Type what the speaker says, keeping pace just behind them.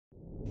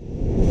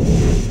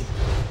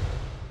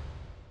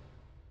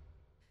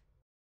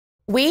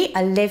We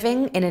are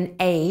living in an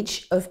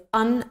age of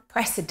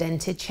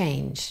unprecedented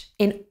change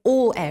in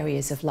all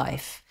areas of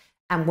life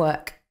and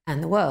work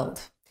and the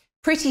world.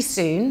 Pretty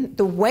soon,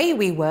 the way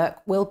we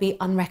work will be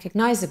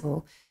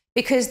unrecognizable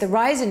because the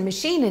rise in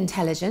machine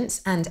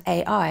intelligence and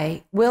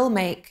AI will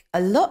make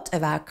a lot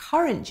of our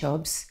current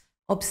jobs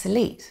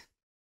obsolete.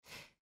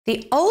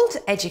 The old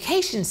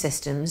education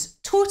systems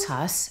taught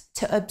us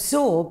to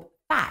absorb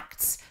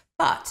facts,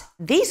 but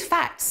these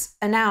facts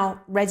are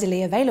now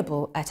readily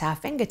available at our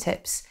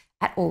fingertips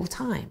at all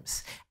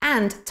times.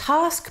 And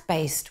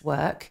task-based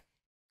work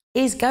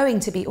is going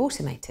to be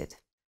automated.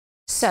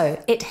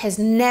 So it has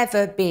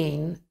never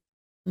been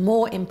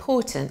more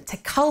important to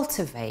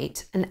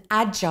cultivate an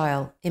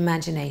agile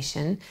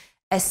imagination,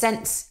 a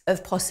sense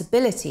of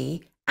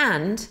possibility,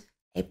 and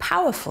a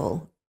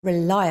powerful,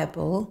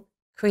 reliable,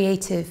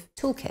 creative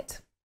toolkit.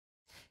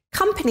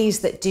 Companies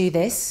that do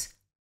this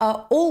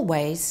are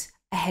always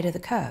ahead of the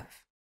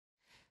curve.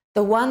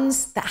 The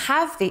ones that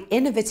have the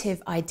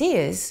innovative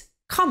ideas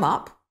come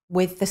up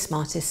with the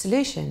smartest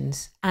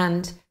solutions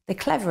and the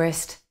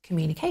cleverest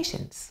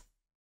communications.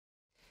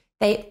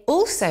 They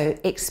also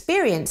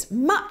experience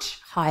much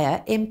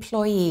higher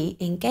employee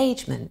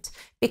engagement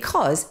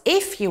because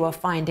if you are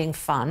finding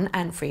fun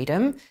and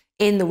freedom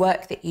in the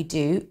work that you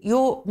do,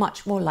 you're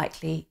much more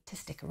likely to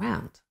stick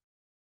around.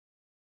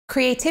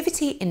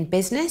 Creativity in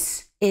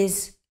business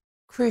is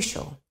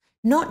crucial,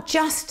 not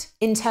just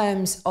in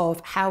terms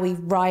of how we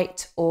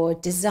write or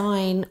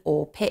design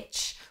or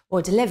pitch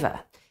or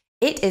deliver.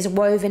 It is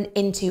woven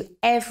into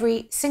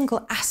every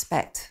single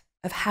aspect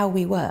of how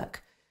we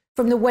work,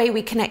 from the way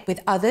we connect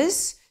with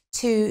others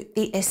to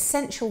the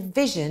essential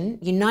vision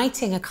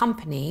uniting a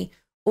company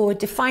or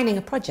defining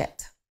a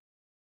project.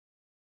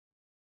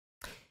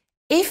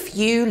 If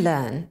you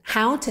learn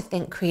how to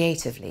think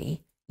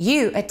creatively,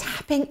 you are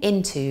tapping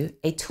into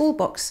a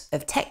toolbox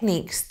of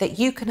techniques that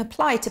you can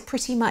apply to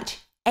pretty much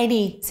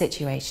any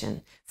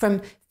situation,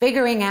 from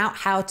figuring out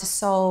how to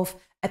solve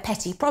a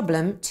petty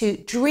problem to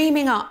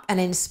dreaming up an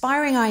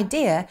inspiring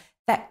idea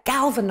that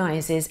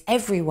galvanizes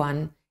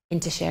everyone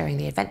into sharing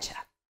the adventure.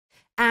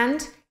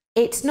 And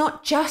it's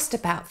not just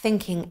about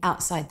thinking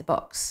outside the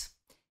box.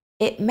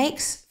 It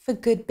makes for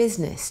good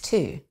business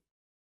too.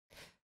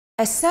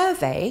 A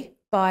survey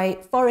by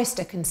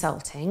Forrester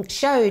Consulting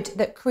showed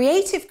that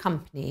creative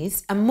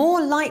companies are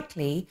more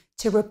likely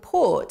to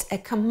report a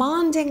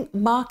commanding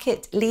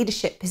market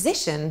leadership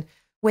position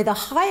with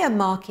a higher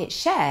market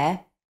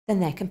share than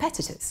their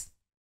competitors.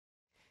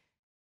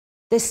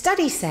 The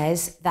study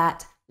says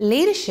that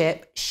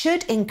leadership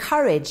should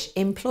encourage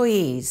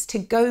employees to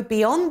go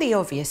beyond the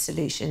obvious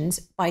solutions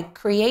by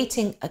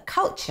creating a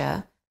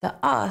culture that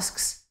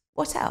asks,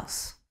 what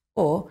else?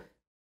 Or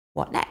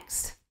what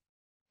next?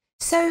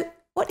 So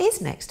what is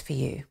next for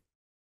you?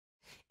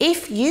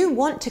 If you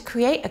want to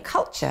create a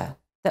culture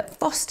that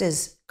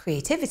fosters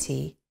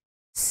creativity,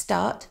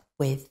 start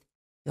with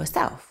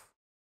yourself.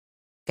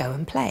 Go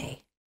and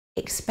play,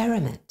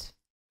 experiment,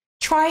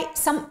 try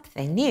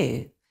something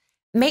new.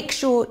 Make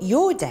sure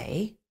your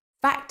day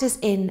factors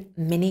in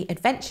mini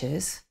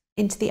adventures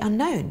into the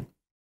unknown.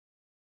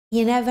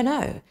 You never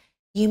know,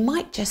 you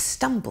might just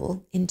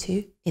stumble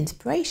into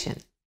inspiration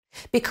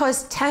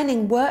because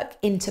turning work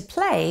into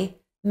play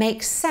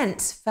makes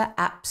sense for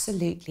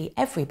absolutely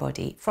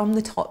everybody from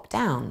the top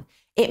down.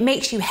 It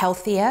makes you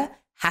healthier,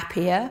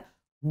 happier,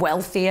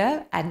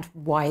 wealthier, and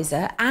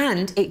wiser,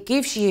 and it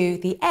gives you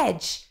the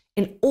edge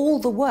in all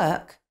the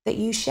work that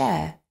you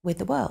share with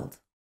the world.